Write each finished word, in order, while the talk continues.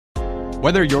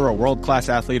Whether you're a world-class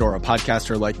athlete or a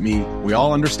podcaster like me, we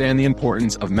all understand the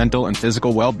importance of mental and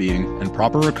physical well-being and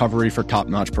proper recovery for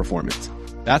top-notch performance.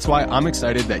 That's why I'm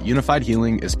excited that Unified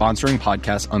Healing is sponsoring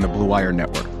podcasts on the Blue Wire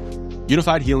Network.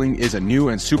 Unified Healing is a new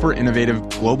and super innovative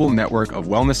global network of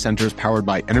wellness centers powered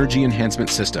by Energy Enhancement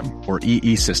System, or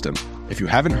EE System. If you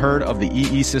haven't heard of the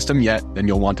EE System yet, then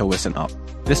you'll want to listen up.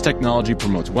 This technology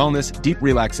promotes wellness, deep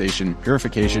relaxation,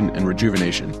 purification, and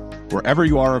rejuvenation. Wherever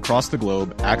you are across the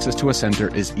globe, access to a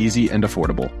center is easy and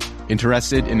affordable.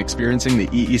 Interested in experiencing the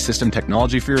EE System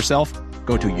technology for yourself?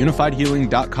 Go to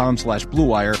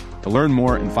unifiedhealing.com/bluewire to learn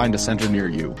more and find a center near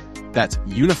you. That's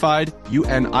unified,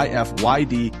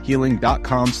 UNIFYD,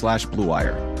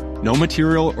 healing.com/bluewire. No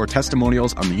material or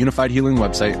testimonials on the Unified Healing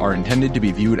website are intended to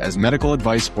be viewed as medical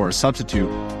advice or a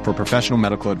substitute for professional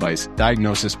medical advice,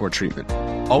 diagnosis, or treatment.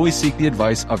 Always seek the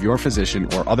advice of your physician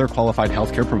or other qualified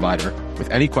healthcare provider with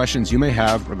any questions you may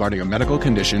have regarding a medical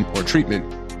condition or treatment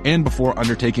and before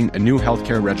undertaking a new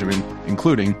healthcare regimen,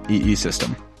 including EE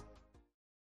System.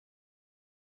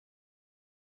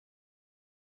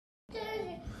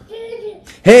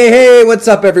 Hey, what's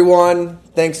up, everyone?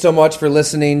 Thanks so much for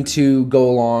listening to Go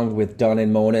Along with Dunn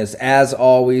and Monas. As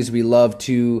always, we love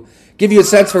to give you a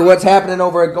sense for what's happening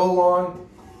over at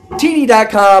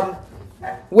GoAlongTD.com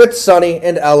with Sonny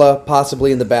and Ella,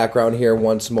 possibly in the background here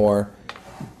once more.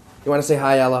 You want to say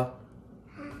hi, Ella?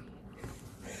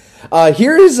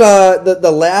 Here is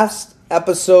the last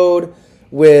episode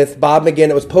with Bob McGinn.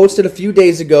 It was posted a few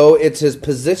days ago. It's his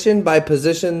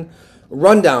position-by-position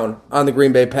rundown on the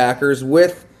Green Bay Packers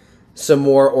with some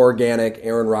more organic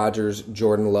Aaron Rodgers,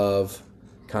 Jordan Love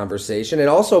conversation. And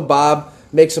also Bob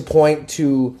makes a point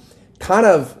to kind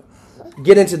of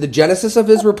get into the genesis of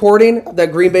his reporting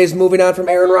that Green Bay's moving on from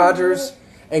Aaron Rodgers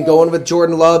and going with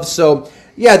Jordan Love. So,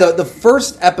 yeah, the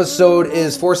first episode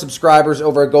is for subscribers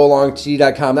over at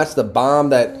GoAlongTD.com. That's the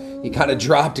bomb that he kind of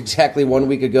dropped exactly 1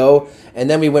 week ago. And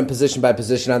then we went position by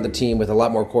position on the team with a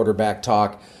lot more quarterback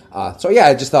talk. So, yeah,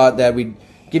 I just thought that we'd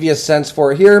give you a sense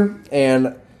for it here.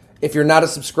 And if you're not a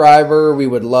subscriber, we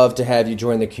would love to have you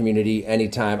join the community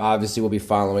anytime. Obviously, we'll be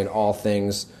following all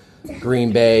things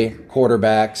Green Bay,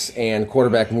 quarterbacks, and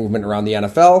quarterback movement around the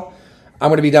NFL. I'm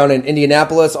going to be down in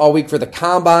Indianapolis all week for the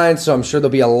Combine, so I'm sure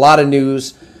there'll be a lot of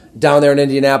news down there in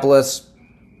Indianapolis.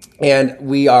 And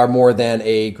we are more than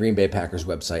a Green Bay Packers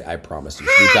website, I promise you.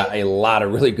 We've got a lot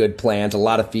of really good plans, a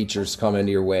lot of features coming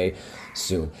your way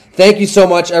soon. Thank you so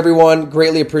much, everyone.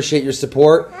 Greatly appreciate your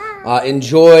support.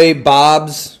 Enjoy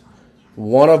Bob's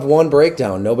one-of-one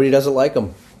breakdown. Nobody doesn't like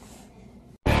him.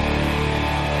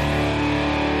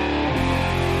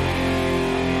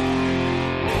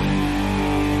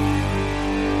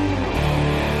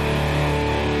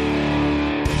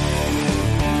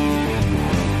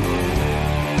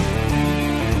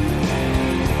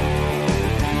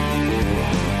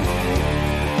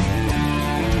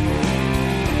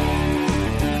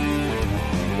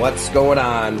 What's going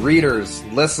on, readers,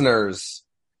 listeners,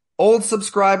 old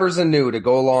subscribers and new to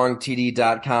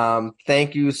GoAlongTD.com?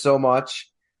 Thank you so much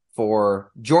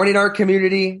for joining our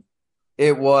community.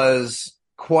 It was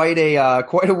quite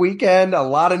a weekend. A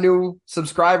lot of new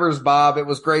subscribers, Bob. It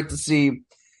was great to see.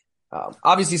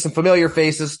 Obviously, some familiar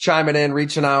faces chiming in,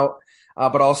 reaching out,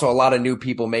 but also a lot of new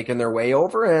people making their way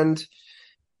over. And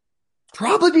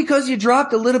probably because you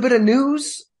dropped a little bit of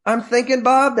news, I'm thinking,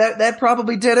 Bob, that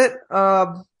probably did it.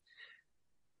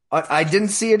 I didn't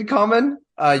see it coming.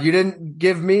 You didn't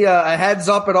give me a heads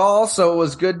up at all, so it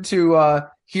was good to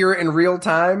hear it in real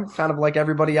time, kind of like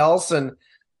everybody else. And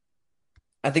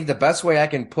I think the best way I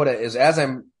can put it is as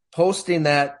I'm posting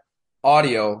that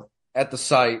audio at the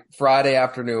site Friday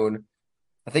afternoon,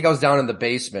 I think I was down in the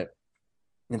basement.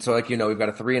 And so, we've got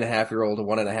a 3.5-year-old, a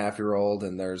 1.5-year-old,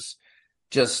 and there's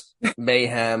just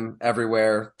mayhem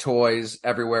everywhere, toys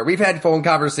everywhere. We've had phone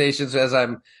conversations as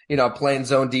I'm, playing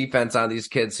zone defense on these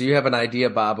kids. So you have an idea,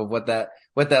 Bob, of what that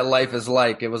life is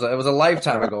like. It was a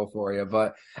lifetime ago for you.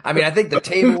 But I think the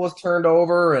table was turned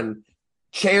over and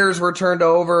chairs were turned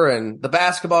over and the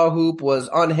basketball hoop was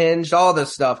unhinged, all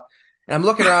this stuff. And I'm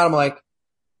looking around, I'm like,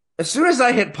 as soon as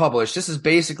I hit publish, this is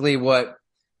basically what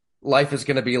life is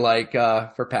going to be like,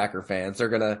 for Packer fans. They're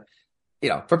going to,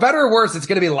 for better or worse, it's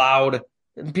going to be loud.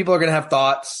 People are going to have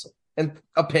thoughts and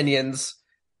opinions,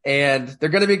 and they're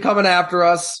going to be coming after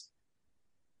us.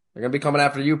 They're going to be coming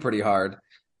after you pretty hard.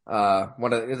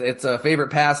 It's a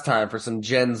favorite pastime for some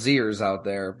Gen Zers out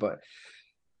there. But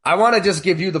I want to just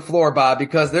give you the floor, Bob,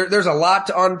 because there's a lot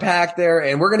to unpack there,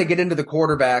 and we're going to get into the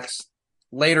quarterbacks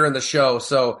later in the show.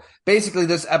 So basically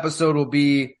this episode will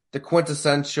be the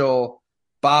quintessential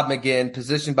Bob McGinn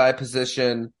position by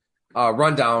position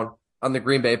rundown on the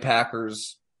Green Bay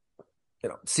Packers.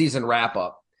 season wrap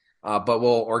up. But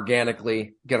we'll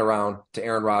organically get around to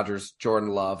Aaron Rodgers, Jordan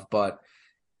Love. But,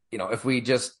 if we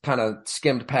just kind of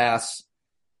skimmed past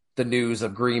the news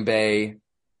of Green Bay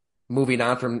moving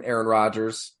on from Aaron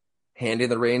Rodgers, handing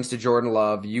the reins to Jordan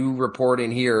Love, you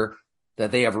reporting here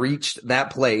that they have reached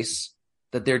that place,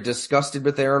 that they're disgusted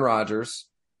with Aaron Rodgers.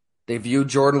 They view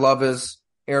Jordan Love as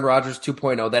Aaron Rodgers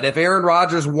 2.0, that if Aaron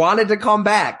Rodgers wanted to come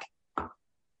back,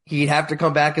 he'd have to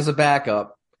come back as a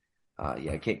backup.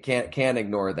 Can't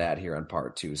ignore that here on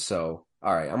part 2. So,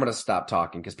 all right, I'm going to stop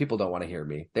talking because people don't want to hear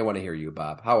me. They want to hear you,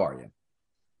 Bob. How are you?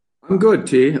 I'm good,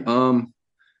 T.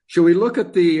 Should we look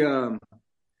at the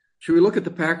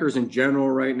Packers in general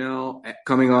right now,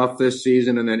 coming off this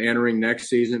season and then entering next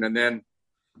season, and then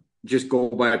just go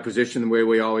by position the way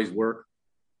we always work?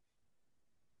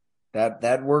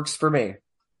 That works for me.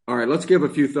 All right, let's give a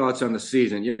few thoughts on the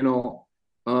season.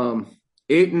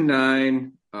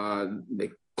 8-9, they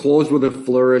closed with a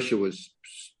flourish. It was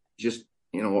just,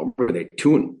 what were they,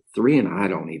 2-3, and I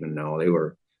don't even know. They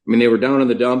were down in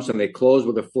the dumps, and they closed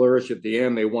with a flourish at the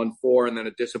end. They won 4, and then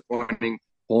a disappointing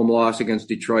home loss against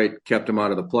Detroit kept them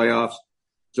out of the playoffs.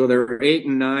 So they're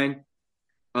 8-9.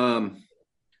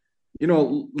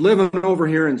 Living over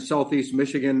here in Southeast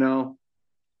Michigan now,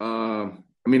 I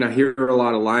hear a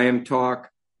lot of Lion talk,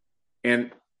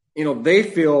 and, they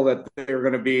feel that they're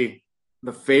going to be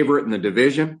the favorite in the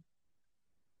division.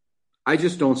 I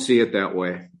just don't see it that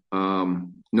way. I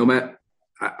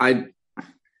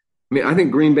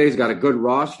think Green Bay's got a good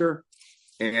roster,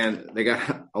 and they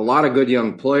got a lot of good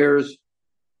young players,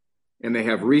 and they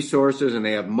have resources, and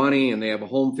they have money, and they have a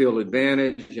home field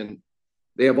advantage, and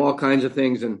they have all kinds of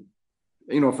things. And,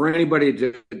 for anybody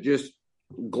to just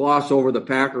gloss over the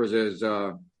Packers as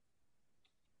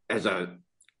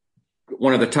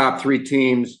one of the top 3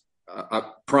 teams, a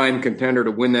prime contender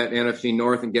to win that NFC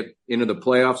North and get into the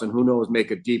playoffs, and who knows,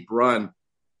 make a deep run,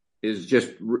 is just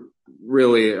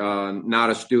really not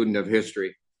a student of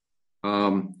history.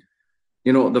 The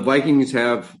Vikings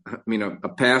have, a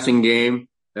passing game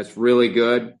that's really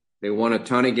good. They won a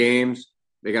ton of games.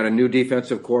 They got a new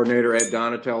defensive coordinator. Ed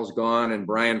Donatell's gone, and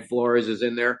Brian Flores is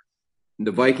in there. And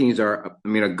the Vikings are,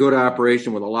 a good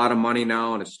operation with a lot of money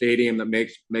now and a stadium that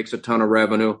makes a ton of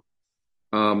revenue.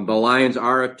 The Lions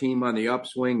are a team on the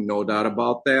upswing, no doubt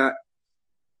about that.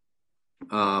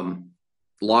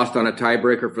 Lost on a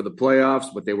tiebreaker for the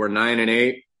playoffs, but they were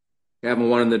 9-8. Haven't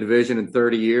won in the division in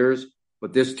 30 years.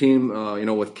 But this team,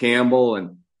 with Campbell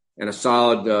and a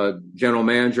solid general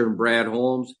manager in Brad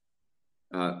Holmes,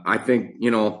 I think,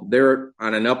 they're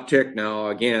on an uptick now.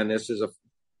 Again,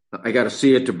 I got to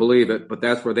see it to believe it, but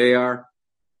that's where they are.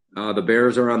 The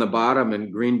Bears are on the bottom,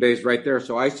 and Green Bay's right there.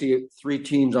 So I see 3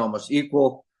 teams almost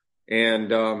equal.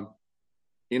 And,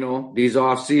 these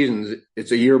off seasons,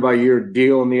 it's a year-by-year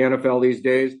deal in the NFL these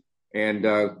days. And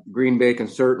Green Bay can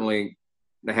certainly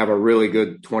have a really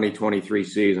good 2023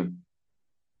 season.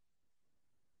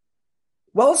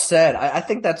 Well said. I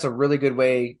think that's a really good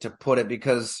way to put it,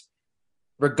 because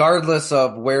regardless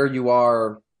of where you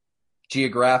are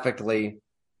geographically,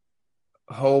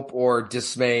 hope or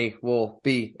dismay will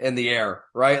be in the air,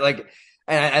 right?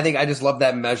 And I think I just love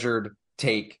that measured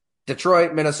take.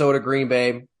 Detroit, Minnesota, Green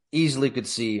Bay easily could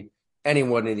see any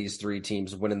one of these 3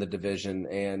 teams winning the division.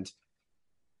 And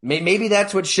maybe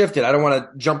that's what shifted. I don't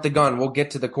want to jump the gun. We'll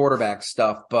get to the quarterback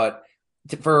stuff, but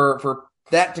for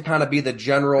that to kind of be the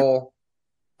general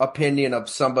opinion of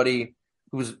somebody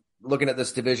who's looking at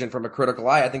this division from a critical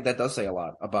eye, I think that does say a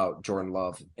lot about Jordan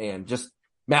Love and just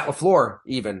Matt LaFleur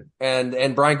even,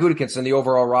 and Brian Gutekunst and the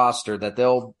overall roster, that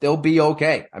they'll be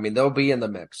okay. They'll be in the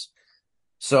mix.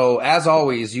 So as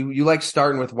always, you like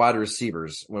starting with wide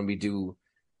receivers when we do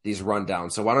these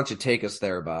rundowns. So why don't you take us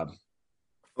there, Bob?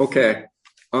 Okay.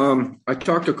 I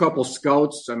talked to a couple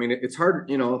scouts. It's hard,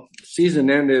 season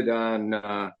ended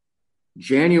on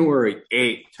January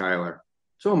 8th, Tyler.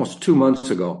 It's almost 2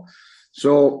 months ago.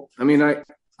 So,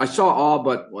 I saw all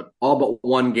but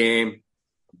one game.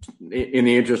 In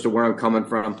the interest of where I'm coming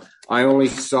from, I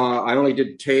only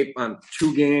did tape on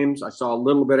 2 games. I saw a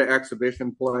little bit of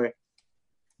exhibition play,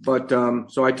 but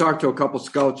so I talked to a couple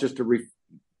scouts just to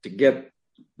get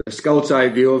the scout's eye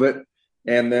view of it,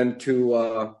 and then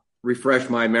to refresh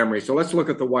my memory. So let's look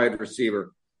at the wide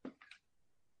receiver.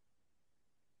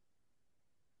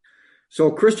 So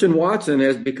Christian Watson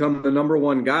has become the number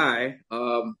 1 guy.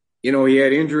 He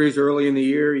had injuries early in the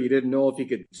year. You didn't know if he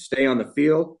could stay on the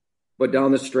field. But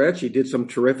down the stretch, he did some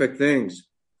terrific things.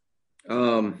 He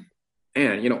had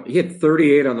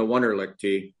 38 on the Wonderlic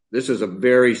tee. This is a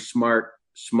very smart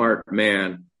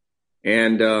man.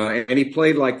 And he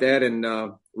played like that. And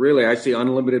really, I see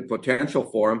unlimited potential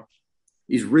for him.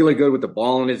 He's really good with the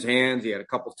ball in his hands. He had a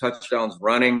couple touchdowns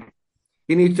running.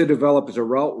 He needs to develop as a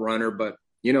route runner, but,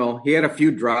 he had a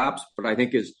few drops, but I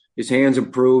think his hands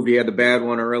improved. He had the bad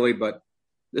one early, but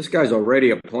this guy's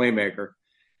already a playmaker.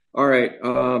 All right.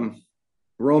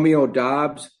 Romeo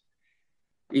Doubs,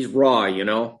 he's raw, he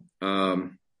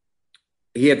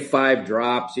had 5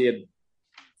 drops. He had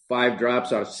 5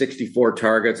 drops out of 64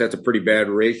 targets. That's a pretty bad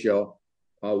ratio.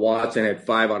 Watson had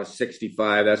 5 out of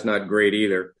 65. That's not great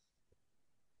either.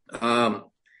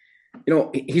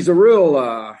 He's a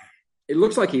real, it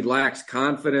looks like he lacks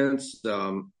confidence.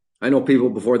 I know people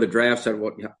before the draft said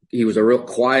he was a real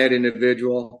quiet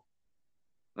individual.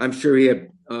 I'm sure he had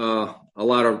a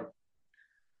lot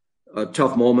of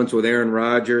tough moments with Aaron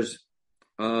Rodgers.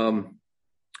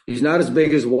 He's not as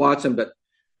big as Watson, but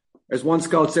as one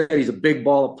scout said, he's a big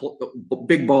ball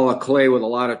of clay with a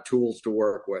lot of tools to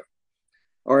work with.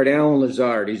 All right, Allen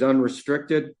Lazard, he's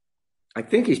unrestricted. I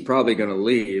think he's probably going to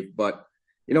leave, but,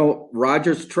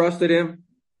 Rodgers trusted him.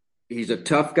 He's a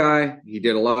tough guy. He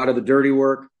did a lot of the dirty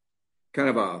work, kind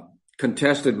of a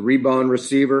contested rebound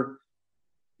receiver.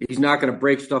 He's not going to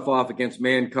break stuff off against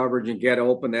man coverage and get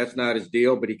open. That's not his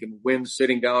deal, but he can win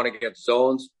sitting down against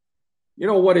zones.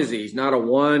 What is he? He's not a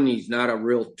 1. He's not a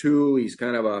real 2. He's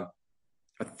kind of a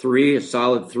 3, a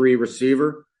solid 3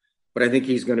 receiver, but I think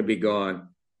he's going to be gone.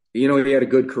 He had a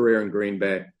good career in Green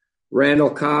Bay. Randall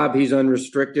Cobb, he's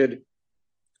unrestricted.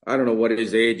 I don't know what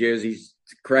his age is. He's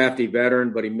a crafty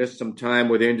veteran, but he missed some time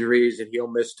with injuries, and he'll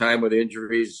miss time with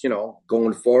injuries,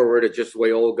 going forward. It's just the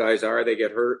way old guys are. They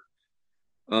get hurt.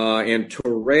 And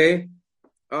Toure,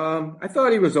 I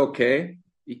thought he was okay.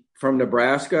 From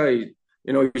Nebraska,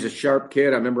 he's a sharp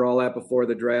kid. I remember all that before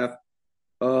the draft.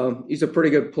 He's a pretty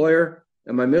good player.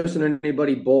 Am I missing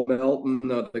anybody? Bo Melton,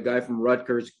 the guy from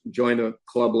Rutgers, joined the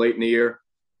club late in the year.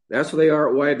 That's what they are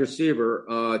at wide receiver.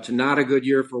 It's not a good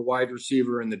year for wide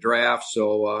receiver in the draft,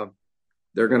 so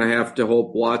they're going to have to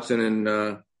hope Watson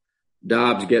and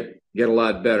Doubs get a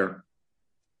lot better.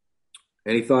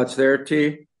 Any thoughts there,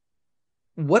 T?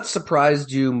 What surprised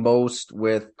you most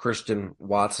with Christian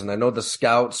Watson? I know the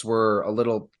scouts were a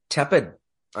little tepid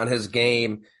on his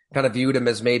game, kind of viewed him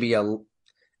as maybe a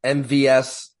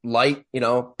MVS light,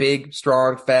 big,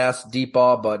 strong, fast, deep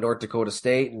ball, but North Dakota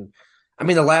State. And I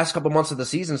mean, the last couple months of the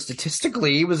season,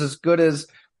 statistically, he was as good as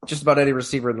just about any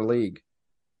receiver in the league.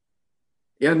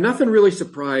 Yeah, nothing really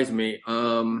surprised me.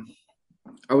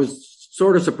 I was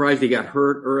sort of surprised he got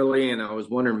hurt early, and I was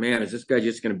wondering, man, is this guy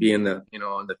just going to be in the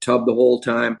tub the whole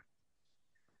time?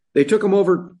 They took him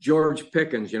over George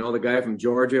Pickens, the guy from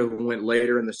Georgia who went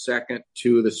later in the second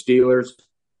to the Steelers,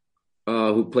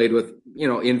 who played with,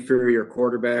 inferior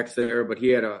quarterbacks there, but he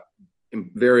had a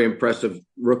very impressive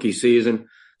rookie season.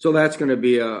 So that's going to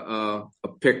be a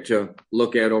pick to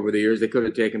look at over the years. They could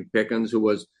have taken Pickens, who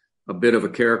was a bit of a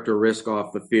character risk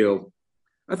off the field.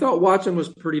 I thought Watson was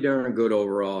pretty darn good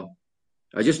overall.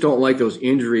 I just don't like those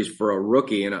injuries for a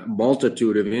rookie and a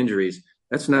multitude of injuries.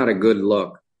 That's not a good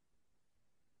look.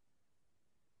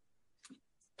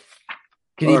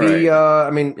 Can he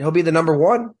be, he'll be the number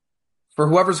 1 for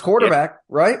whoever's quarterback,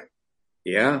 right?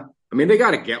 Yeah. I mean, they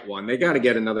got to get one. They got to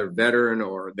get another veteran,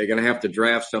 or they're going to have to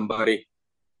draft somebody.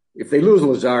 If they lose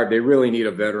Lazard, they really need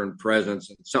a veteran presence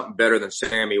and something better than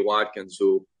Sammy Watkins,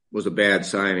 who was a bad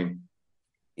signing.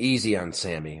 Easy on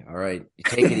Sammy. All right. You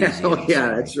take it easy.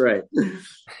 Yeah, that's right.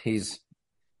 He's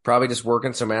probably just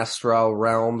working some astral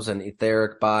realms and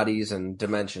etheric bodies and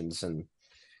dimensions. And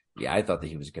yeah, I thought that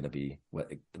he was going to be what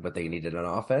they needed on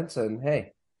offense. And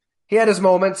hey, he had his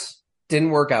moments.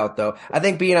 Didn't work out though. I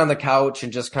think being on the couch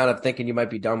and just kind of thinking you might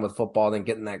be done with football, then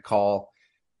getting that call,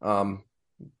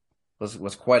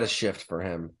 was quite a shift for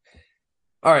him.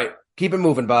 All right. Keep it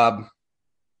moving, Bob.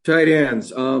 Tight ends.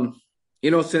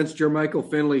 Since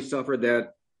Jermichael Finley suffered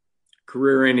that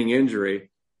career-ending injury,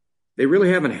 they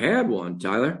really haven't had one,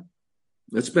 Tyler.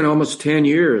 It's been almost 10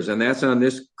 years, and that's on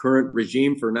this current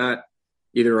regime for not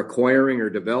either acquiring or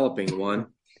developing one.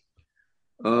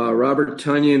 Robert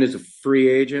Tonyan is a free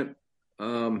agent.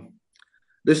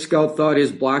 This scout thought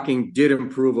his blocking did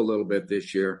improve a little bit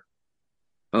this year.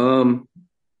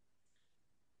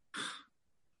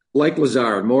 Like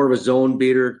Lazard, more of a zone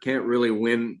beater, can't really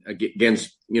win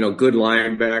against, good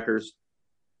linebackers.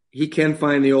 He can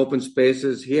find the open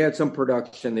spaces. He had some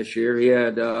production this year. He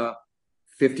had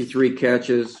 53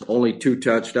 catches, only 2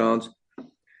 touchdowns.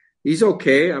 He's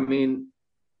okay. I mean,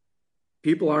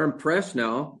 people are impressed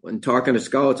now. When talking to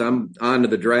scouts, I'm on to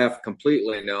the draft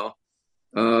completely now.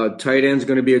 Tight end's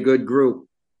going to be a good group.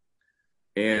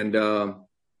 And,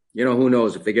 who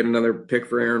knows? If they get another pick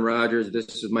for Aaron Rodgers,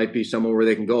 this might be somewhere where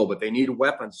they can go. But they need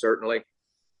weapons, certainly.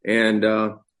 And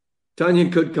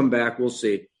Tunyon could come back. We'll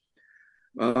see.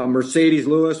 Mercedes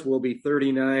Lewis will be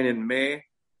 39 in May.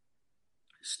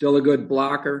 Still a good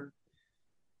blocker,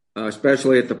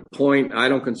 especially at the point. I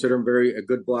don't consider him a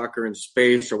good blocker in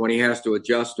space or when he has to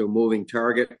adjust to a moving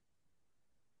target.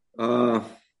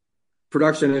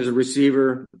 Production as a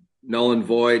receiver, null and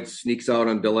void, sneaks out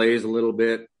on delays a little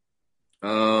bit.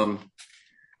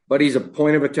 But he's a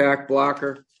point of attack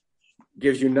blocker,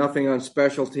 gives you nothing on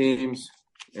special teams,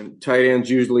 and tight ends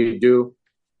usually do.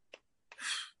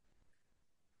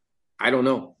 I don't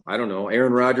know.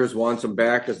 Aaron Rodgers wants him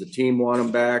back. Does the team want him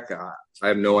back? I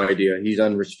have no idea. He's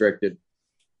unrestricted.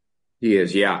 He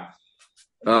is, yeah.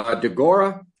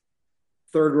 DeGora,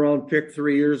 third-round pick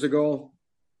 3 years ago.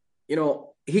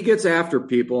 He gets after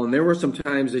people, and there were some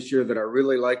times this year that I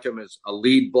really liked him as a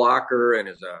lead blocker and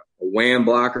as a wham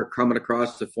blocker coming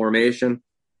across the formation.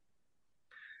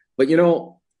 But,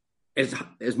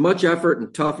 as much effort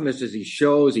and toughness as he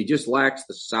shows, he just lacks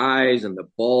the size and the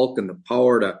bulk and the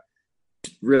power to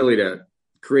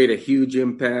create a huge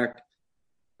impact.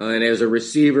 And as a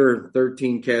receiver,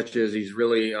 13 catches, he's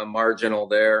really marginal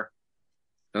there.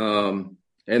 And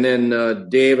then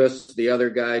Davis, the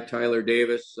other guy, Tyler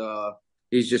Davis,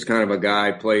 he's just kind of a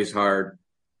guy, plays hard.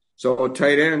 So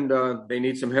tight end, they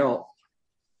need some help.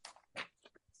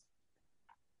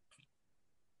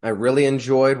 I really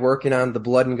enjoyed working on the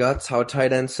Blood and Guts, How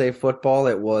Tight Ends Save Football.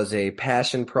 It was a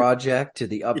passion project to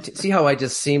the up. See how I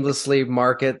just seamlessly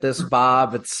market this,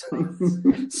 Bob?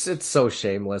 It's so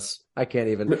shameless. I can't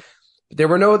even. There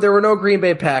were no Green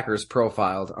Bay Packers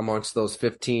profiled amongst those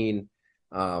 15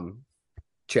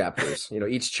 chapters.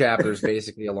 Each chapter is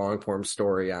basically a long form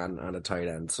story on a tight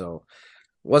end. So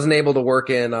wasn't able to work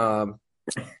in.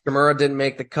 Kimura didn't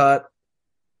make the cut.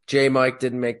 J. Mike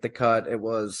didn't make the cut. It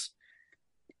was.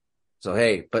 So,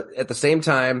 hey, but at the same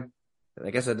time,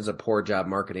 I guess that is a poor job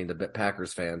marketing to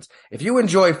Packers fans. If you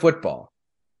enjoy football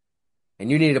and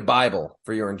you need a Bible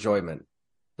for your enjoyment,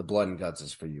 the Blood and Guts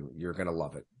is for you. You're going to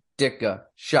love it. Ditka,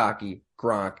 Shockey,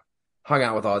 Gronk, hung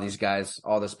out with all these guys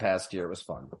all this past year. It was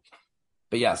fun.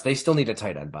 But yes, they still need a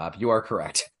tight end, Bob. You are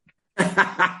correct.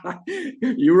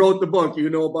 You wrote the book.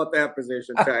 You know about that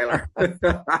position, Tyler.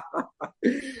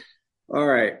 All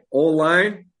right.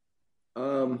 O-line.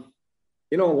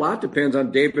 A lot depends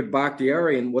on David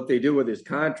Bakhtiari and what they do with his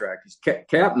contract. His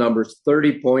cap number's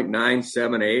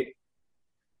 30.978,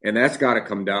 and that's got to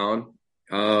come down.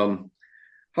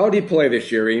 How did he play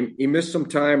this year? He missed some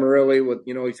time early with,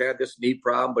 he's had this knee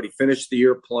problem, but he finished the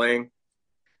year playing.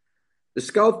 The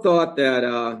scout thought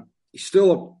that he's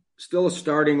still a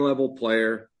starting level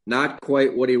player, not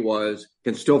quite what he was,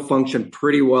 can still function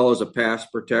pretty well as a pass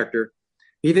protector.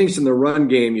 He thinks in the run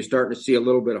game, you're starting to see a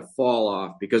little bit of fall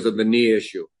off because of the knee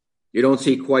issue. You don't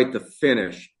see quite the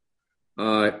finish.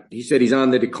 He said he's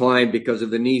on the decline because of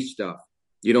the knee stuff.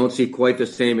 You don't see quite the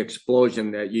same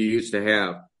explosion that you used to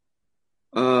have.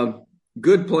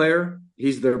 Good player.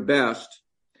 He's their best.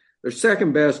 Their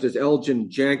second best is Elgin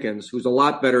Jenkins, who's a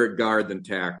lot better at guard than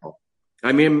tackle.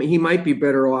 I mean, he might be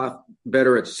better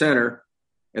at center,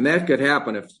 and that could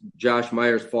happen if Josh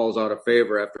Myers falls out of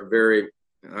favor after a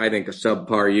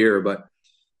subpar year. But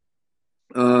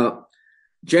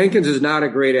Jenkins is not a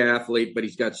great athlete, but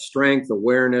he's got strength,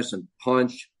 awareness, and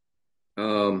punch.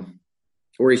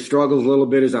 Where he struggles a little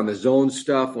bit is on the zone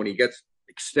stuff when he gets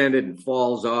extended and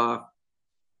falls off.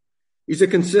 He's a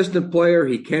consistent player.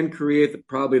 He can create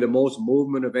probably the most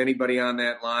movement of anybody on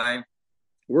that line.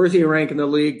 Where does he rank in the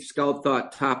league? Scout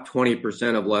thought top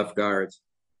 20% of left guards.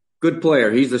 Good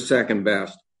player. He's the second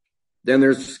best. Then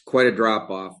there's quite a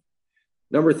drop-off.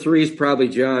 Number 3 is probably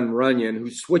John Runyon,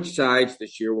 who switched sides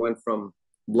this year, went from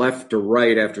left to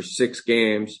right after 6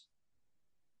 games.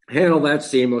 Handled that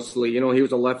seamlessly. He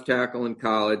was a left tackle in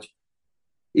college.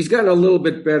 He's gotten a little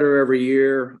bit better every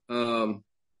year.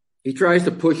 He tries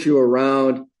to push you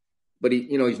around, but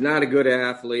he's not a good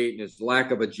athlete, and his lack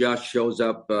of adjust shows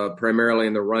up primarily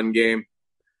in the run game.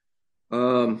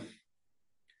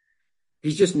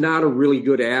 He's just not a really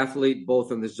good athlete,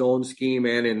 both in the zone scheme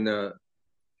and in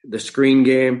the screen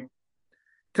game.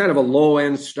 Kind of a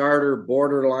low-end starter,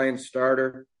 borderline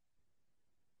starter.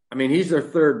 I mean, he's their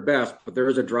third best, but there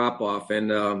is a drop-off.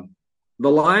 And the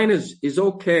line is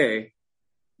okay,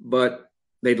 but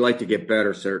they'd like to get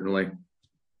better, certainly.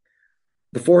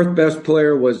 The fourth best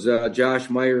player was Josh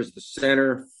Myers, the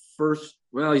center.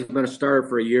 He's been a starter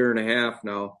for a year and a half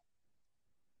now.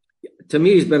 To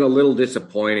me, he's been a little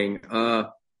disappointing.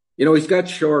 He's got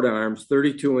short arms,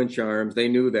 32-inch arms. They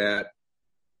knew that.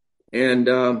 And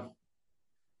the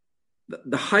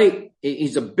height,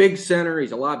 he's a big center.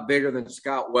 He's a lot bigger than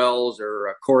Scott Wells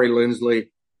or Corey Linsley.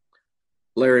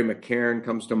 Larry McCarron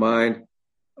comes to mind.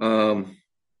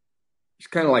 He's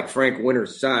kind of like Frank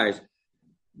Winter's size,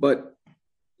 but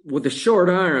with the short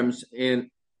arms and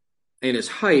his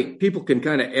height, people can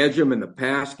kind of edge him in the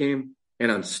pass game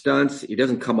and on stunts. He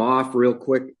doesn't come off real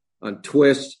quick on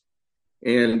twists,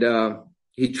 and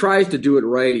he tries to do it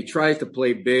right. He tries to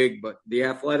play big, but the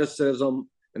athleticism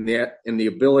and the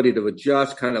ability to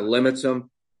adjust kind of limits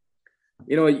him.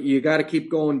 You know, you got to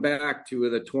keep going back to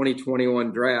the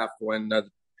 2021 draft when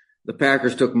the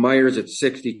Packers took Myers at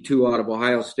 62 out of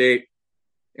Ohio State,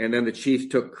 and then the Chiefs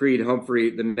took Creed Humphrey,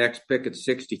 the next pick at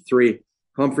 63.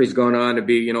 Humphrey's gone on to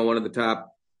be, you know, one of the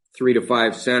top 3 to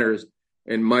 5 centers,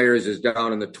 and Myers is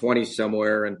down in the 20s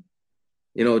somewhere. And,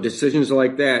 you know, decisions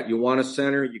like that, you want a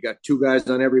center, you got 2 guys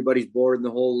on everybody's board in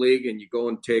the whole league, and you go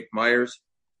and take Myers.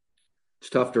 It's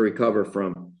tough to recover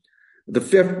from. The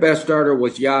 5th best starter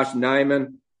was Josh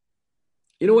Nijman.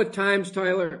 You know what times,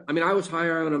 Tyler? I mean, I was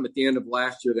higher on him at the end of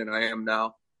last year than I am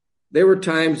now. There were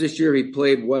times this year he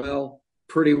played well,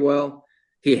 pretty well.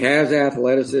 He has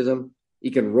athleticism.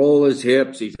 He can roll his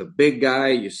hips. He's a big guy.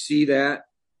 You see that.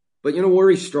 But, you know, where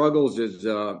he struggles is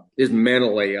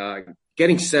mentally.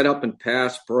 Getting set up in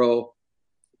pass pro,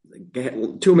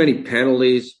 too many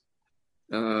penalties.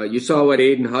 You saw what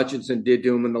Aiden Hutchinson did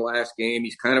to him in the last game.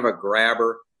 He's kind of a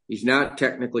grabber. He's not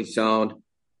technically sound.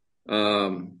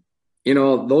 You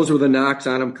know, those were the knocks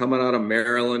on him coming out of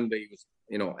Maryland. He was,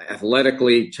 you know,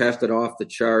 athletically tested off the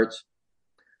charts.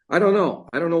 I don't know.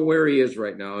 I don't know where he is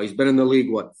right now. He's been in the league,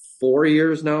 4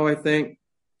 years now, I think.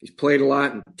 He's played a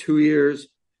lot in 2 years.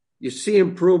 You see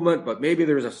improvement, but maybe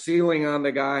there's a ceiling on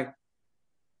the guy.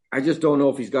 I just don't know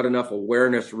if he's got enough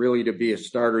awareness really to be a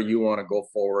starter you want to go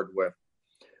forward with.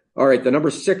 All right, the number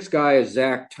 6 guy is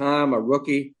Zach Tom, a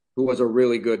rookie who was a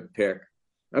really good pick.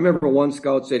 I remember one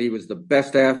scout said he was the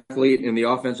best athlete in the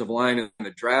offensive line in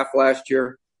the draft last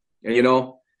year. And, you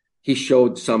know, he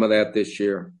showed some of that this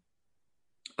year.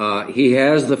 He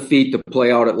has the feet to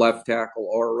play out at left tackle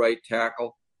or right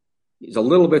tackle. He's a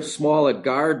little bit small at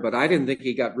guard, but I didn't think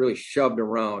he got really shoved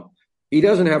around. He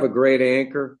doesn't have a great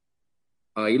anchor.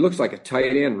 He looks like a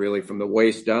tight end, really, from the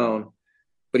waist down.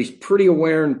 But he's pretty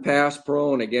aware and pass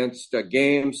prone against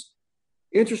games.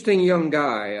 Interesting young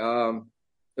guy.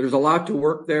 There's a lot to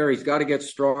work there. He's got to get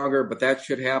stronger, but that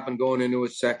should happen going into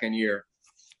his second year.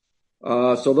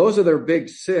 So those are their big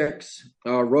 6.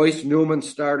 Royce Newman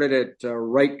started at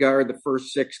right guard the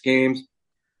first 6 games.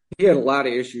 He had a lot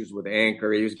of issues with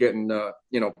anchor. He was getting,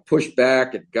 pushed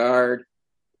back at guard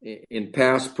in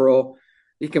pass pro.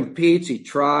 He competes, he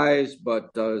tries,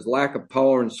 but his lack of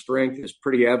power and strength is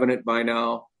pretty evident by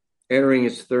now, entering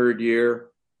his 3rd year.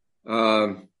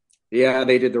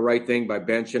 They did the right thing by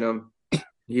benching him.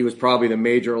 He was probably the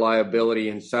major liability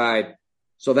inside.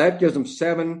 So that gives him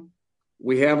 7.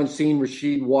 We haven't seen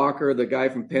Rasheed Walker, the guy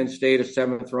from Penn State, a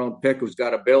 7th-round pick who's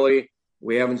got ability.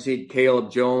 We haven't seen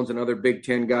Caleb Jones, another Big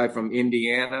Ten guy from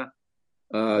Indiana.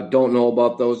 Don't know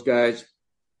about those guys.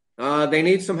 They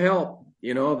need some help.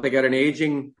 You know, they got an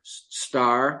aging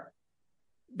star.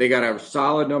 They got a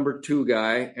solid number 2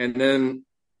 guy, and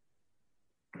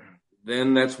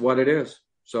then that's what it is.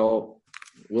 So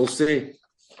we'll see.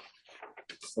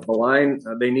 But the line,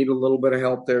 they need a little bit of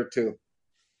help there too.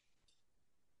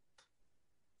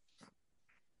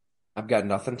 I've got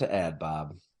nothing to add,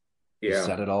 Bob. You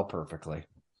said it all perfectly.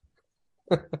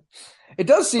 It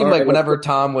does seem like whenever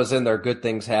Tom was in there, good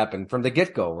things happened from the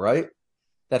get-go, right?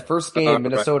 That first game,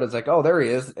 Minnesota's like, oh, there he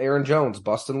is, Aaron Jones,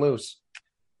 busting loose.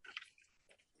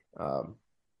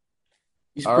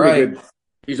 He's pretty good.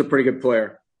 He's a pretty good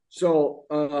player. So,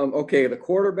 the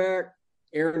quarterback,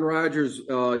 Aaron Rodgers,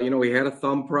 he had a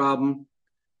thumb problem,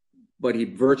 but he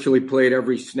virtually played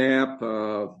every snap.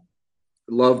 Jordan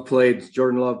Love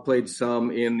played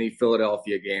some in the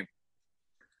Philadelphia game.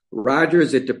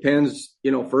 Rodgers, it depends,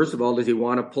 first of all, does he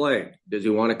want to play? Does he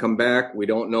want to come back? We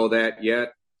don't know that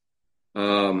yet.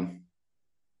 I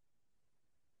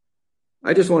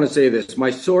just want to say this.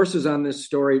 My sources on this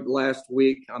story last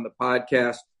week on the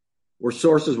podcast were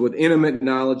sources with intimate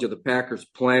knowledge of the Packers'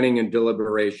 planning and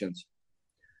deliberations.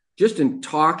 Just in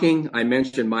talking, I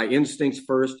mentioned my instincts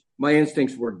first. My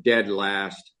instincts were dead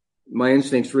last. My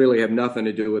instincts really have nothing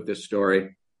to do with this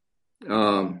story.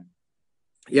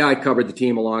 I covered the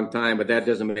team a long time, but that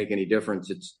doesn't make any difference.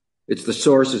 It's the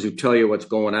sources who tell you what's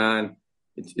going on.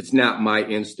 It's not my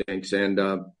instincts. And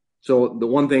so the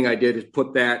one thing I did is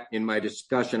put that in my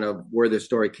discussion of where this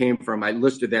story came from. I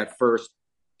listed that first.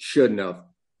 Shouldn't have.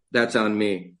 That's on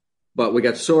me. But we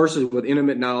got sources with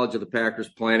intimate knowledge of the Packers'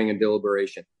 planning and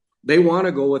deliberation. They want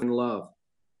to go with Love.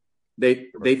 They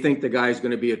think the guy's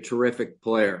going to be a terrific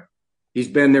player. He's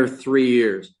been there 3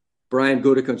 years. Brian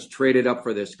Gutekunst traded up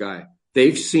for this guy.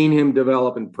 They've seen him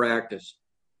develop in practice.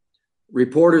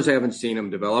 Reporters haven't seen him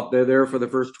develop. They're there for the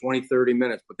first 20, 30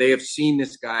 minutes, but they have seen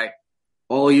this guy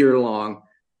all year long.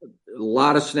 A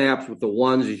lot of snaps with the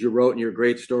ones, as you wrote in your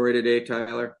great story today,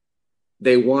 Tyler.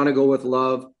 They want to go with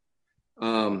Love.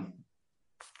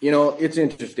 It's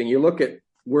interesting. You look at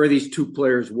where these two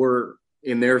players were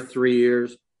in their 3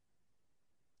 years.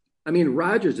 I mean,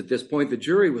 Rodgers at this point, the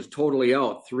jury was totally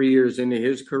out 3 years into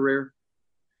his career.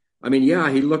 I mean, yeah,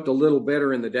 he looked a little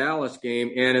better in the Dallas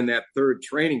game and in that third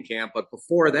training camp. But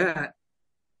before that,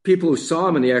 people who saw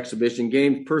him in the exhibition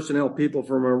game, personnel people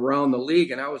from around the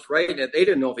league, and I was right, they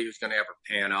didn't know if he was going to ever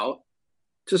pan out.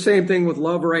 It's the same thing with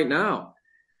Love right now.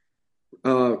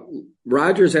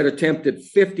 Rodgers had attempted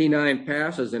 59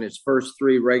 passes in his first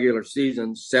 3 regular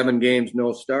seasons, 7 games,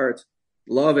 no starts.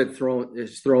 Love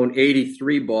has thrown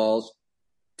 83 balls,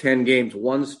 10 games,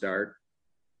 1 start.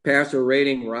 Passer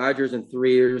rating, Rodgers in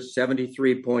 3 years,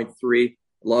 73.3,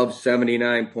 Love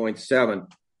 79.7.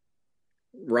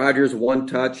 Rodgers 1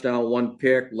 touchdown, 1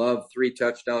 pick, Love 3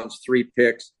 touchdowns, 3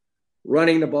 picks.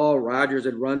 Running the ball, Rodgers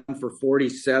had run for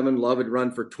 47, Love had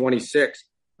run for 26.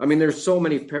 I mean, there's so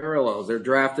many parallels. They're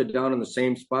drafted down in the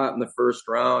same spot in the first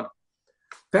round.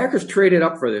 Packers traded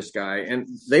up for this guy, and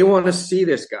they want to see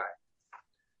this guy.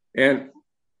 And,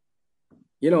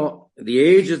 the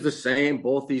age is the same.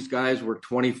 Both these guys were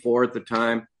 24 at the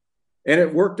time, and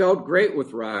it worked out great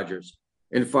with Rodgers.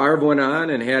 And Favre went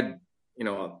on and had,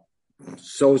 a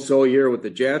so-so year with the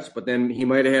Jets, but then he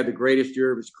might have had the greatest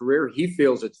year of his career. He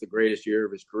feels it's the greatest year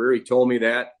of his career. He told me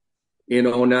that in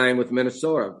 2009 with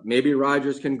Minnesota. Maybe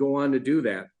Rodgers can go on to do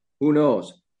that. Who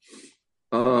knows?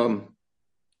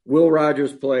 Will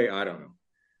Rodgers play? I don't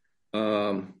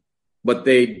know. But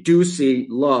they do see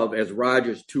Love as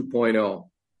Rodgers 2.0.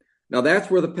 Now,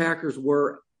 that's where the Packers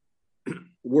were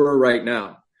right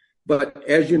now. But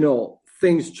as you know,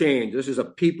 things change. This is a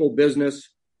people business,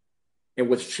 and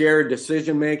with shared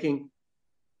decision-making.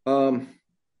 2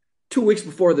 weeks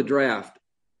before the draft,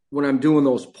 when I'm doing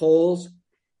those polls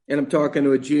and I'm talking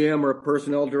to a GM or a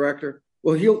personnel director,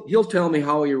 well, he'll tell me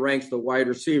how he ranks the wide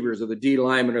receivers or the D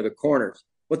linemen or the corners.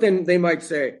 But then they might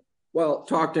say, well,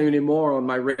 talk to me more and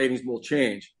my ratings will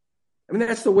change. I mean,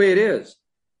 that's the way it is.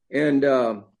 And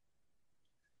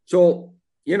so,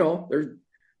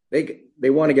 they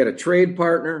want to get a trade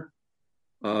partner.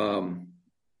 The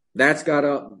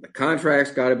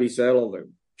contract's got to be settled. The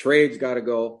trade's got to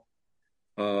go.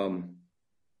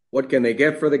 What can they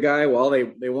get for the guy? Well,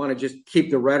 they want to just keep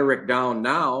the rhetoric down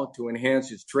now to enhance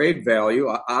his trade value,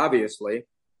 obviously.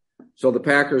 So the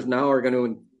Packers now are going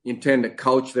to intend to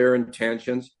couch their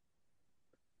intentions.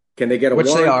 Can they get a 1?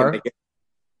 Which they are.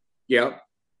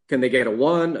 Can they get a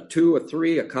 1, a 2, a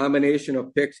 3, a combination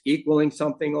of picks equaling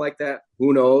something like that?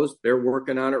 Who knows? They're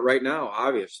working on it right now,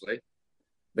 obviously.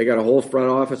 They got a whole front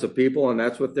office of people, and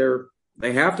that's what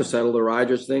they have to settle the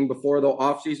Rodgers thing before the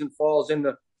offseason falls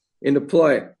into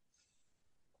play.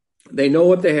 They know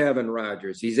what they have in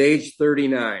Rodgers. He's age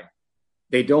 39.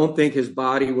 They don't think his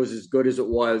body was as good as it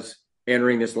was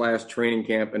entering this last training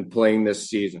camp and playing this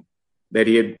season, that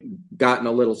he had gotten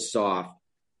a little soft.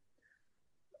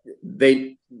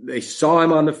 They saw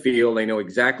him on the field. They know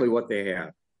exactly what they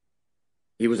have.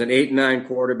 He was an 8-9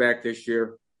 quarterback this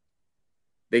year.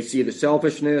 They see the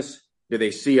selfishness. Do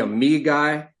they see a me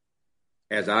guy,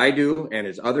 as I do and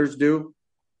as others do?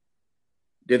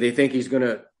 Do they think he's going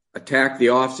to attack the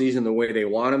offseason the way they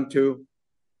want him to?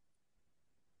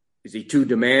 Is he too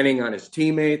demanding on his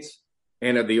teammates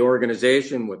and of the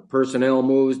organization with personnel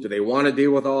moves? Do they want to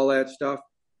deal with all that stuff?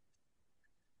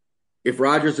 If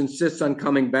Rodgers insists on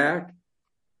coming back,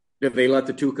 do they let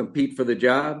the two compete for the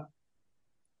job?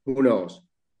 Who knows?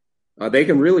 They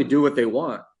can really do what they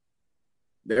want.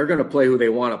 They're going to play who they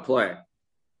want to play.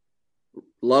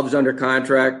 Love's under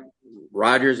contract.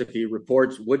 Rodgers, if he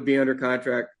reports, would be under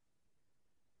contract,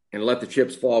 and let the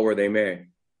chips fall where they may.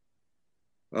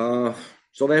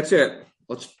 So that's it.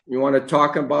 You want to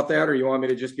talk about that, or you want me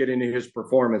to just get into his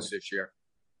performance this year?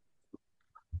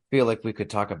 I feel like we could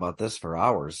talk about this for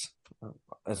hours,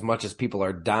 as much as people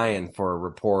are dying for a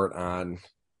report on,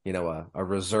 a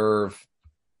reserve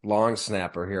long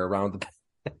snapper here around the.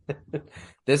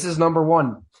 This is number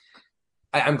one.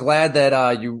 I'm glad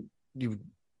that you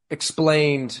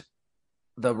explained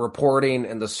the reporting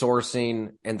and the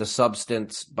sourcing and the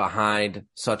substance behind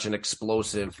such an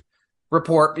explosive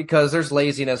report, because there's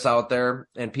laziness out there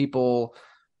and people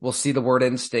will see the word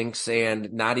instincts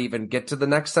and not even get to the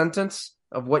next sentence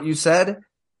of what you said.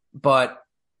 But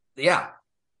yeah,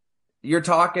 you're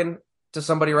talking to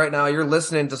somebody right now. You're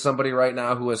listening to somebody right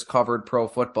now who has covered pro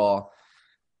football,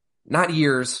 not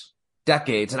years,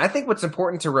 decades. And I think what's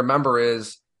important to remember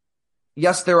is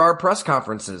yes, there are press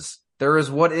conferences. There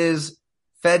is what is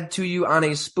fed to you on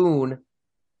a spoon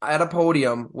at a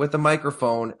podium with a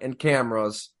microphone and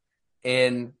cameras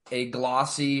in a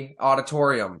glossy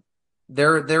auditorium.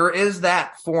 There is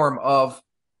that form of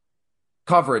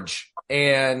coverage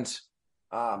and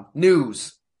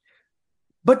news.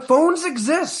 But phones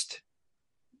exist.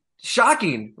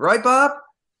 Shocking, right, Bob?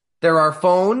 There are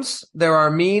phones. There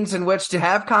are means in which to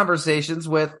have conversations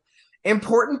with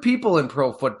important people in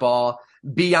pro football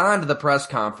beyond the press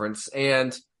conference.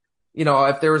 And, you know,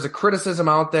 if there was a criticism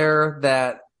out there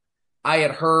that I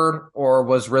had heard or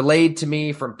was relayed to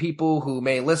me from people who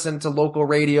may listen to local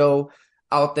radio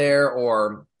out there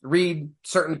or read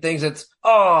certain things, it's,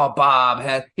 oh,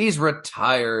 Bob, he's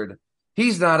retired.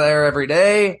 He's not there every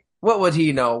day. What would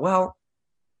he know? Well,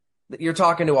 you're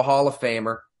talking to a Hall of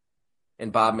Famer in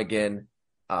Bob McGinn,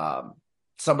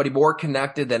 somebody more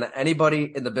connected than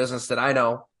anybody in the business that I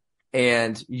know.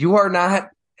 And you are not,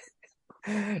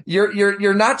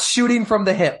 you're not shooting from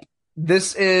the hip.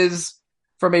 This is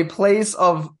from a place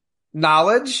of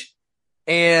knowledge,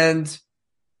 and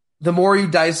the more you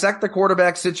dissect the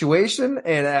quarterback situation,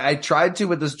 and I tried to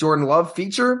with this Jordan Love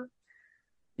feature,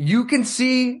 you can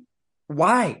see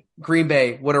why Green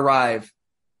Bay would arrive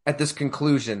at this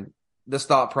conclusion, this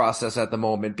thought process at the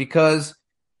moment, because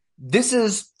this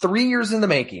is 3 years in the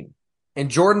making, and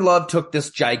Jordan Love took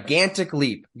this gigantic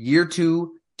leap, year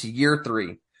 2 to year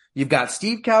 3. You've got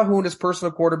Steve Calhoun, his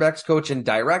personal quarterbacks coach, in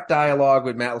direct dialogue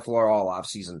with Matt LaFleur all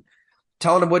offseason,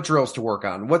 telling him what drills to work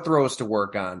on, what throws to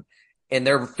work on. And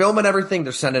they're filming everything.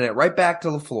 They're sending it right back to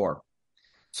LaFleur.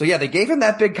 So, yeah, they gave him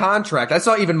that big contract. I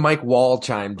saw even Mike Wall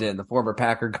chimed in, the former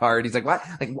Packer guard. He's like, what?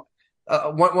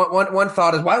 One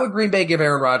thought is, why would Green Bay give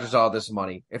Aaron Rodgers all this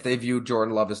money if they viewed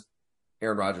Jordan Love as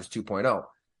Aaron Rodgers 2.0?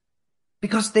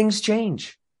 Because things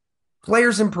change.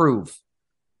 Players improve.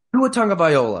 Tua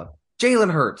Tagovailoa,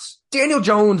 Jalen Hurts, Daniel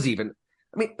Jones even.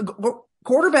 I mean,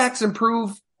 quarterbacks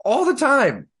improve all the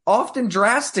time, often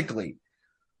drastically.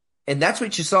 And that's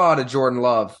what you saw out of Jordan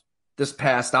Love this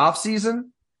past offseason.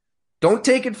 Don't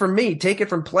take it from me. Take it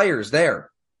from players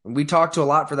there. And we talked to a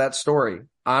lot for that story,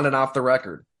 on and off the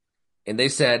record. And they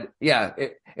said, yeah,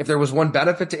 if there was one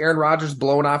benefit to Aaron Rodgers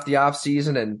blowing off the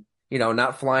offseason and, you know,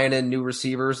 not flying in new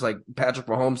receivers like Patrick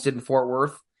Mahomes did in Fort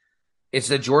Worth, it's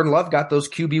that Jordan Love got those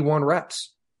QB1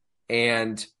 reps.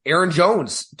 And Aaron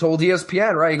Jones told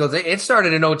ESPN, right? He goes, it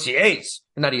started in OTAs.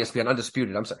 Not ESPN,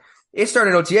 Undisputed. I'm sorry. It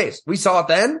started in OTAs. We saw it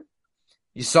then.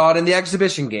 You saw it in the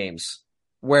exhibition games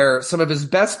where some of his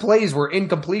best plays were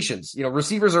incompletions. You know,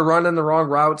 receivers are running the wrong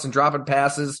routes and dropping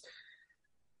passes.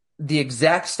 The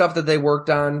exact stuff that they worked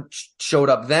on showed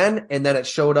up then, and then it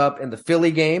showed up in the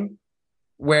Philly game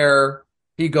where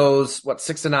he goes,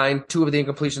 6-9, 2 of the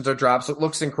incompletions are dropped, so it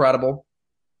looks incredible.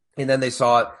 And then they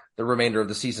saw it the remainder of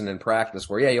the season in practice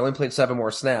where, he only played 7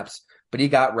 more snaps, but he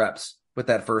got reps with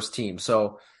that first team.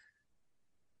 So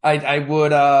I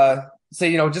would say,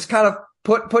 you know, just kind of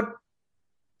put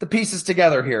the pieces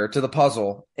together here to the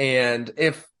puzzle. And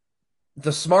if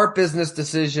the smart business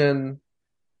decision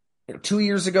 2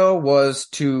 years ago was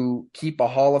to keep a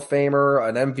Hall of Famer,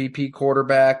 an MVP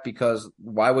quarterback, because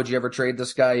why would you ever trade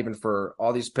this guy even for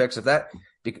all these picks? Because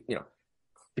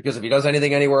if he does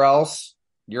anything anywhere else,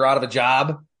 you're out of a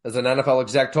job. As an NFL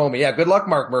exec told me, yeah, good luck,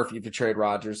 Mark Murphy, if you trade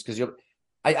Rodgers, because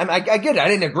I get it. I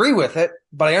didn't agree with it,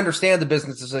 but I understand the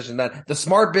business decision. That the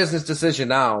smart business decision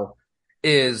now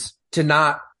is to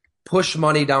not push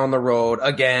money down the road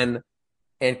again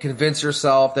and convince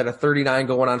yourself that a 39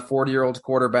 going on 40-year-old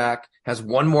quarterback has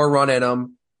one more run in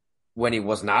him when he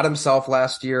was not himself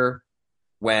last year,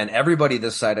 when everybody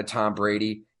this side of Tom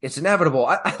Brady. It's inevitable.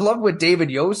 I love what David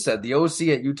Yost said, the OC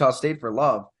at Utah State for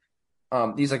Love.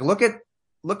 He's like, look at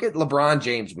LeBron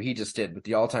James, what he just did with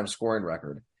the all-time scoring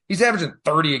record. He's averaging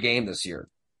 30 a game this year.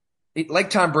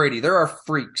 Like Tom Brady, there are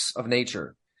freaks of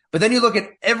nature. But then you look at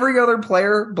every other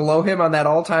player below him on that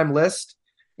all-time list,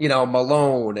 you know,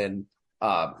 Malone and,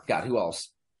 who else?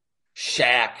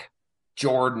 Shaq,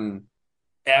 Jordan,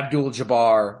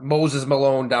 Abdul-Jabbar, Moses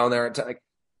Malone down there.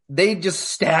 They just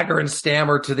stagger and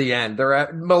stammer to the end.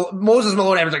 Moses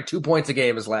Malone averaged like 2 points a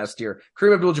game his last year.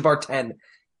 Kareem Abdul-Jabbar, 10.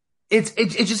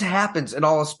 It just happens in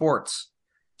all of sports.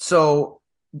 So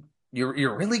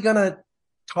you're really going to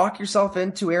talk yourself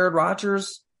into Aaron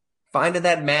Rodgers finding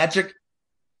that magic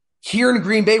here in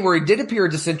Green Bay where he did appear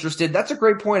disinterested. That's a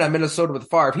great point on Minnesota with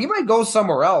Favre. He might go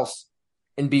somewhere else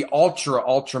and be ultra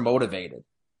motivated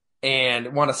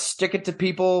and want to stick it to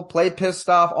people, play pissed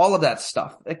off, all of that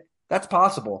stuff. That's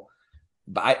possible.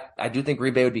 But I do think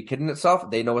Green Bay would be kidding itself.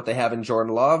 They know what they have in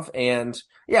Jordan Love. And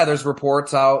yeah, there's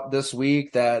reports out this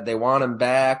week that they want him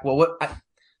back. Well,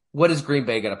 what is Green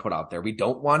Bay going to put out there? We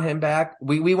don't want him back.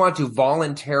 We want to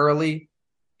voluntarily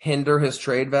hinder his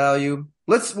trade value.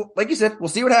 Let's, like you said, we'll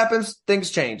see what happens.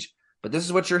 Things change. But this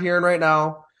is what you're hearing right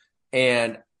now.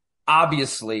 And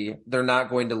obviously, they're not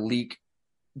going to leak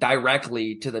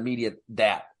directly to the media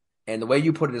that. And the way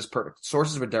you put it is perfect.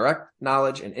 Sources with direct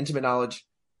knowledge and intimate knowledge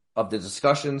of the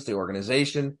discussions, the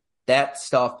organization, that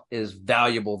stuff is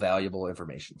valuable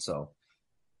information. So,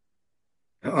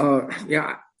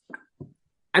 yeah,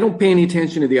 I don't pay any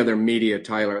attention to the other media,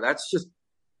 Tyler. That's just,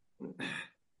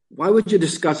 why would you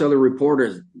discuss other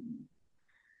reporters?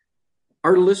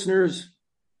 Our listeners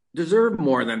deserve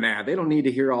more than that. They don't need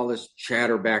to hear all this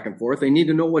chatter back and forth. They need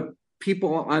to know what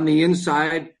people on the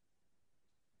inside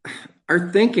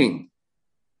are thinking.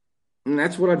 And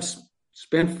that's what I've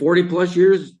spent 40 plus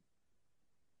years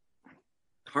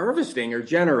harvesting or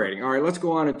generating. All right, let's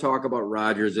go on and talk about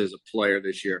Rodgers as a player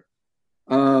this year.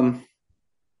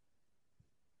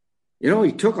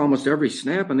 He took almost every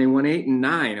snap and they went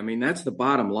 8-9. I mean, that's the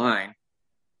bottom line.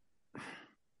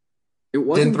 It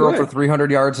wasn't Didn't throw good. for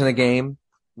 300 yards in a game,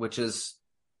 which is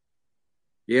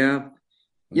not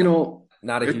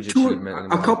a huge achievement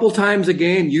anymore. A couple times a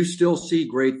game, you still see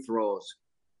great throws.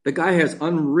 The guy has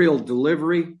unreal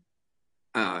delivery,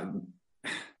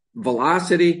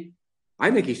 velocity. I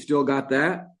think he still got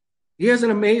that. He has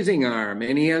an amazing arm,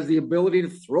 and he has the ability to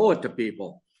throw it to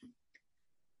people.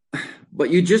 But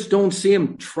you just don't see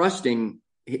him trusting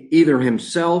either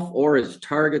himself or his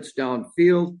targets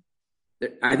downfield.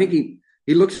 I think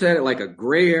he looks at it like a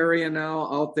gray area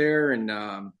now out there,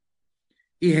 and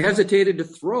he hesitated to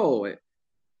throw it.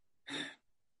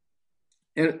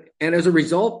 And as a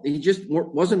result, he just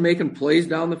wasn't making plays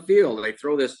down the field. They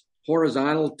throw this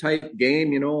horizontal type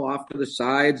game, off to the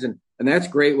sides, and that's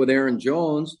great with Aaron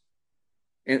Jones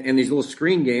and these little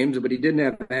screen games, but he didn't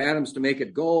have Adams to make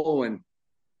it go. And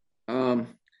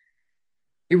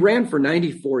he ran for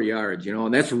 94 yards,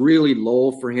 and that's really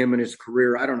low for him in his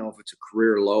career. I don't know if it's a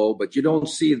career low, but you don't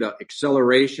see the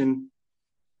acceleration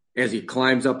as he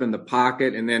climbs up in the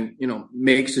pocket and then,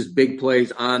 makes his big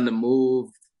plays on the move.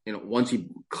 Once he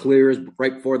clears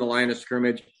right before the line of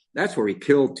scrimmage, that's where he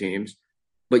killed teams.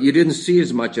 But you didn't see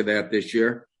as much of that this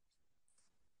year.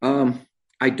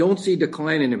 I don't see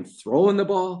decline in him throwing the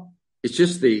ball. It's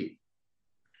just the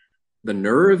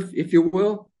nerve, if you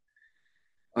will.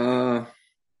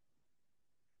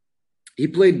 He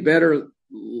played better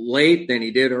late than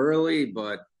he did early,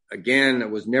 but again, it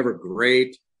was never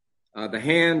great. The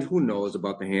hand, who knows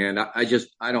about the hand?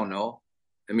 I don't know.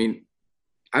 I mean,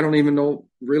 I don't even know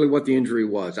really what the injury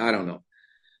was. I don't know.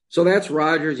 So that's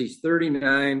Rodgers. He's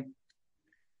 39.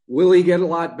 Will he get a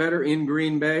lot better in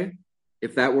Green Bay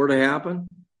if that were to happen?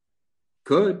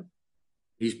 Could.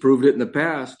 He's proved it in the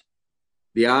past.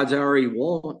 The odds are he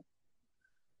won't.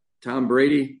 Tom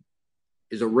Brady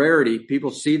is a rarity.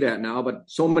 People see that now, but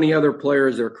so many other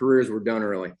players, their careers were done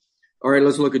early. All right,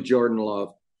 let's look at Jordan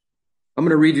Love. I'm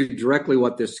going to read you directly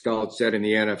what this scout said in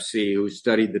the NFC who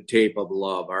studied the tape of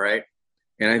Love, all right?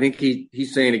 And I think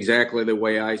he's saying exactly the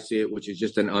way I see it, which is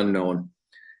just an unknown.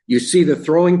 You see the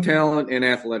throwing talent and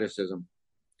athleticism.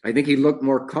 I think he looked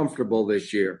more comfortable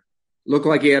this year. Looked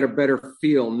like he had a better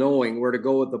feel knowing where to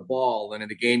go with the ball than in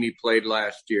the game he played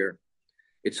last year.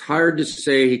 It's hard to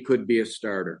say he could be a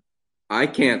starter. I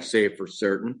can't say for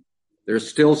certain. There's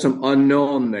still some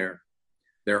unknown there.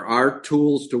 There are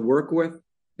tools to work with.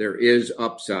 There is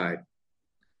upside.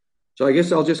 So I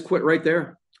guess I'll just quit right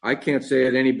there. I can't say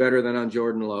it any better than on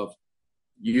Jordan Love.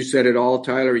 You said it all,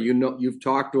 Tyler. You've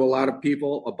talked to a lot of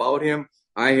people about him.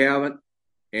 I haven't.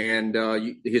 And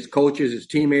his coaches, his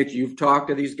teammates, you've talked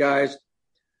to these guys.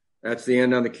 That's the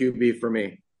end on the QB for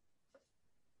me.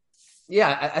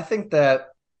 Yeah, I think that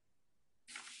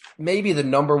maybe the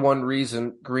number one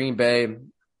reason Green Bay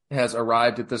has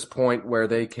arrived at this point where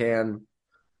they can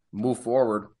move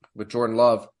forward with Jordan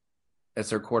Love as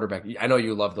their quarterback. I know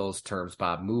you love those terms,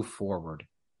 Bob. Move forward,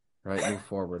 right? Move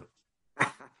forward.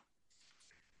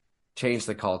 Change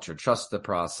the culture. Trust the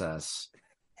process.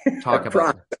 Talk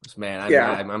about this, man.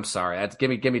 I'm sorry.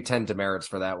 Give me 10 demerits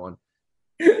for that one.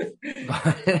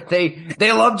 But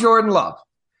they love Jordan Love,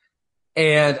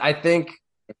 and I think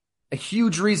a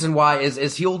huge reason why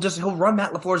is he'll run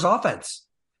Matt LaFleur's offense.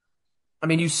 I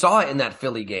mean, you saw it in that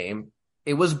Philly game.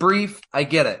 It was brief. I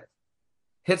get it.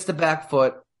 Hits the back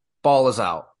foot. Ball is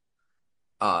out.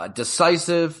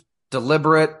 Decisive,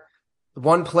 deliberate.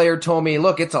 One player told me,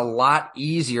 look, it's a lot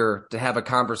easier to have a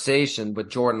conversation with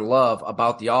Jordan Love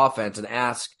about the offense and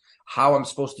ask how I'm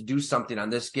supposed to do something on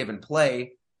this given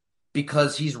play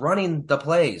because he's running the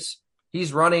plays.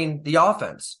 He's running the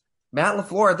offense. Matt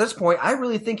LaFleur, at this point, I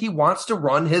really think he wants to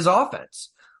run his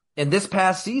offense. And this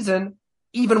past season,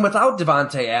 even without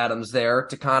Devontae Adams there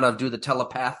to kind of do the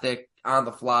telepathic, on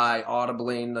the fly,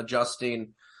 audibling,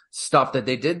 adjusting stuff that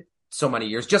they did so many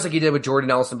years, just like he did with Jordy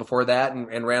Nelson before that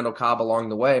and Randall Cobb along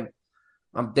the way.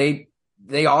 They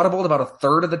audibled about a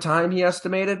third of the time, he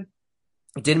estimated.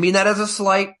 He didn't mean that as a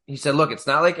slight. He said, look, it's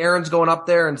not like Aaron's going up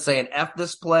there and saying, F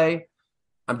this play.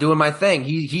 I'm doing my thing.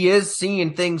 He is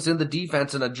seeing things in the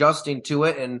defense and adjusting to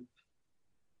it. And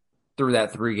through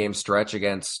that 3-game stretch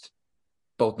against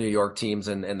both New York teams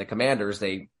and the Commanders,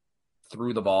 they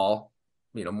threw the ball,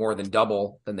 more than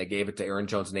double than they gave it to Aaron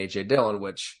Jones and A.J. Dillon,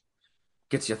 which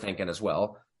gets you thinking as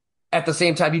well. At the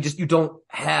same time, you don't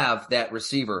have that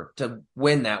receiver to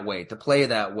win that way, to play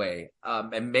that way.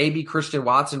 And maybe Christian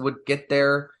Watson would get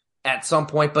there at some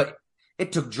point, but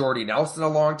it took Jordy Nelson a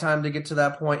long time to get to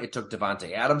that point. It took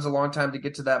Devontae Adams a long time to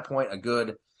get to that point, a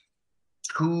good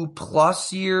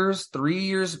 2+ years, 3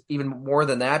 years, even more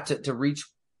than that to reach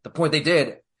the point they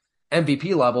did,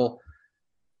 MVP level.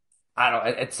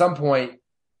 At some point,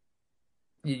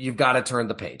 you've got to turn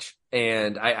the page.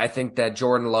 And I think that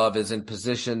Jordan Love is in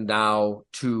position now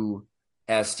to,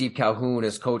 as Steve Calhoun,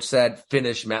 as coach said,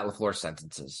 finish Matt LaFleur's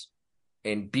sentences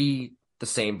and be the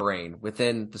same brain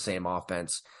within the same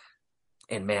offense.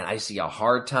 And man, I see a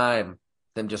hard time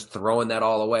them just throwing that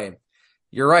all away.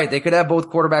 You're right. They could have both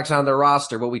quarterbacks on their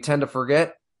roster, but we tend to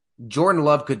forget Jordan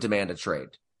Love could demand a trade.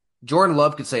 Jordan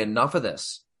Love could say, enough of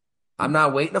this. I'm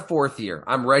not waiting a 4th year.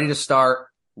 I'm ready to start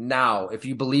now. If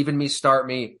you believe in me, start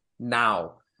me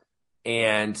now.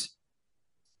 And,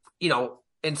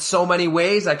 in so many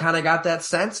ways, I kind of got that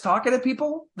sense talking to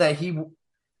people that he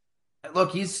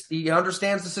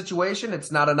understands the situation.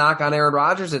 It's not a knock on Aaron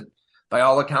Rodgers. By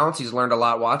all accounts, he's learned a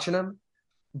lot watching him.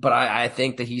 But I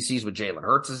think that he sees what Jalen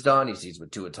Hurts has done. He sees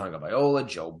what Tua Tagovailoa,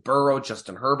 Joe Burrow,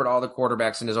 Justin Herbert, all the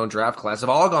quarterbacks in his own draft class have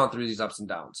all gone through these ups and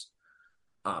downs.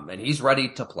 And he's ready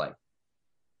to play.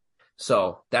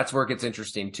 So that's where it gets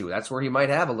interesting, too. That's where he might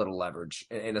have a little leverage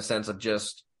in a sense of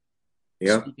just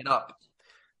speaking up.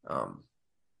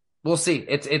 We'll see.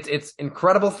 It's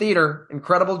incredible theater,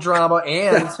 incredible drama,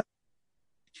 and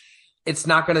it's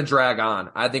not going to drag on.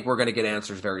 I think we're going to get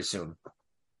answers very soon.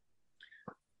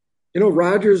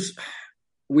 Rodgers,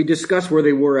 we discussed where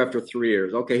they were after 3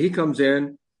 years. Okay, he comes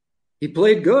in, he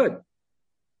played good,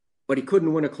 but he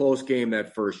couldn't win a close game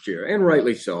that first year, and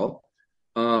rightly so.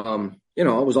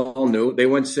 It was all new. They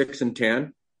went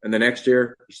 6-10, and the next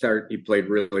year he played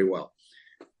really well.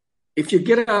 If you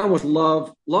get on with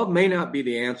Love may not be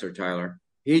the answer, Tyler.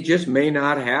 He just may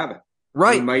not have it.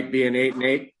 Right. He might be an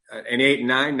 8-8, an 8-9,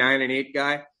 9-8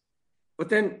 guy, but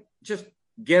then just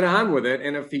get on with it.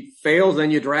 And if he fails,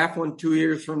 then you draft one 2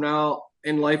 years from now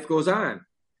and life goes on.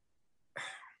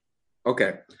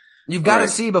 Okay. You've got to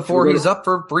see before he's up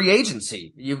for free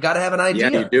agency. You've got to have an idea.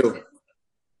 Yeah, you do.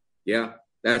 Yeah,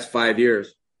 that's 5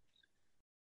 years.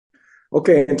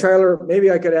 Okay, and Tyler, maybe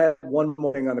I could add one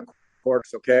more thing on the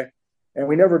courts, okay? And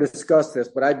we never discussed this,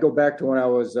 but I'd go back to when I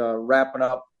was wrapping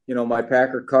up, my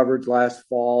Packer coverage last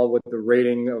fall with the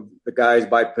rating of the guys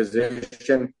by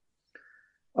position.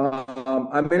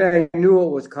 I knew it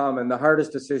was coming. The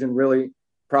hardest decision really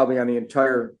probably on the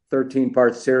entire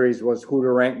 13-part series was who to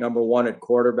rank number 1 at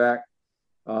quarterback,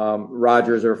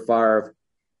 Rodgers or Favre.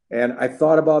 And I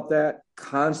thought about that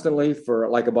constantly for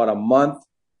like about a month.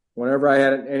 Whenever I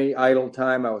had any idle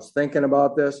time, I was thinking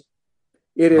about this.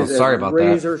 It is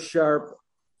razor sharp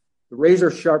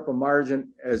a margin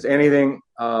as anything.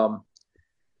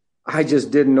 I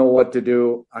just didn't know what to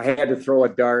do. I had to throw a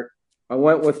dart. I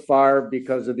went with Favre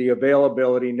because of the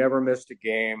availability, never missed a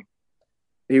game.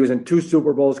 He was in 2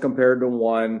 Super Bowls compared to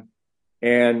 1.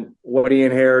 And what he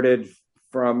inherited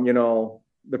from,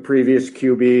 the previous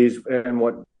QBs and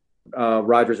what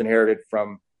Rodgers inherited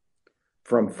from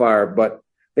Favre. But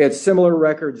they had similar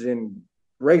records in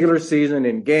regular season,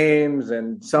 in games,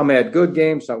 and some had good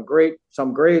games, some great,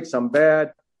 some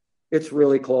bad. It's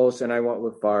really close, and I went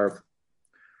with Favre.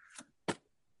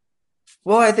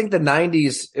 Well, I think the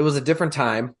 90s, it was a different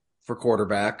time for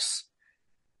quarterbacks.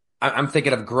 I'm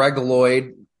thinking of Greg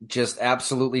Lloyd just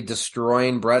absolutely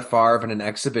destroying Brett Favre in an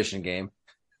exhibition game.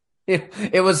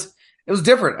 It was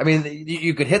different. I mean,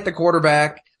 you could hit the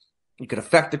quarterback, you could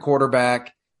affect the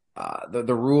quarterback.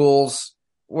 The rules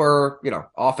were,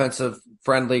 offensive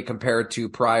friendly compared to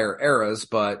prior eras,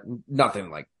 but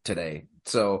nothing like today.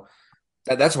 So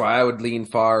that's why I would lean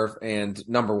Favre, and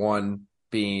number 1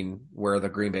 being where the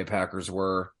Green Bay Packers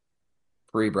were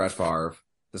pre-Brett Favre,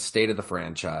 the state of the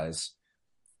franchise,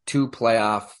 2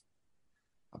 playoff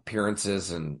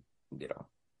appearances and,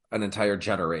 an entire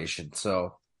generation.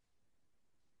 So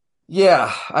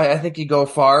Yeah, I think you go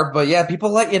far, but yeah, people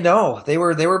let you know. They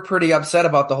were pretty upset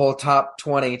about the whole top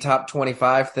 20, top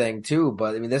 25 thing too.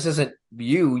 But I mean, this isn't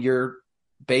you. You're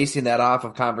basing that off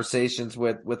of conversations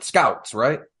with scouts,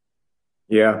 right?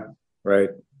 Yeah, right.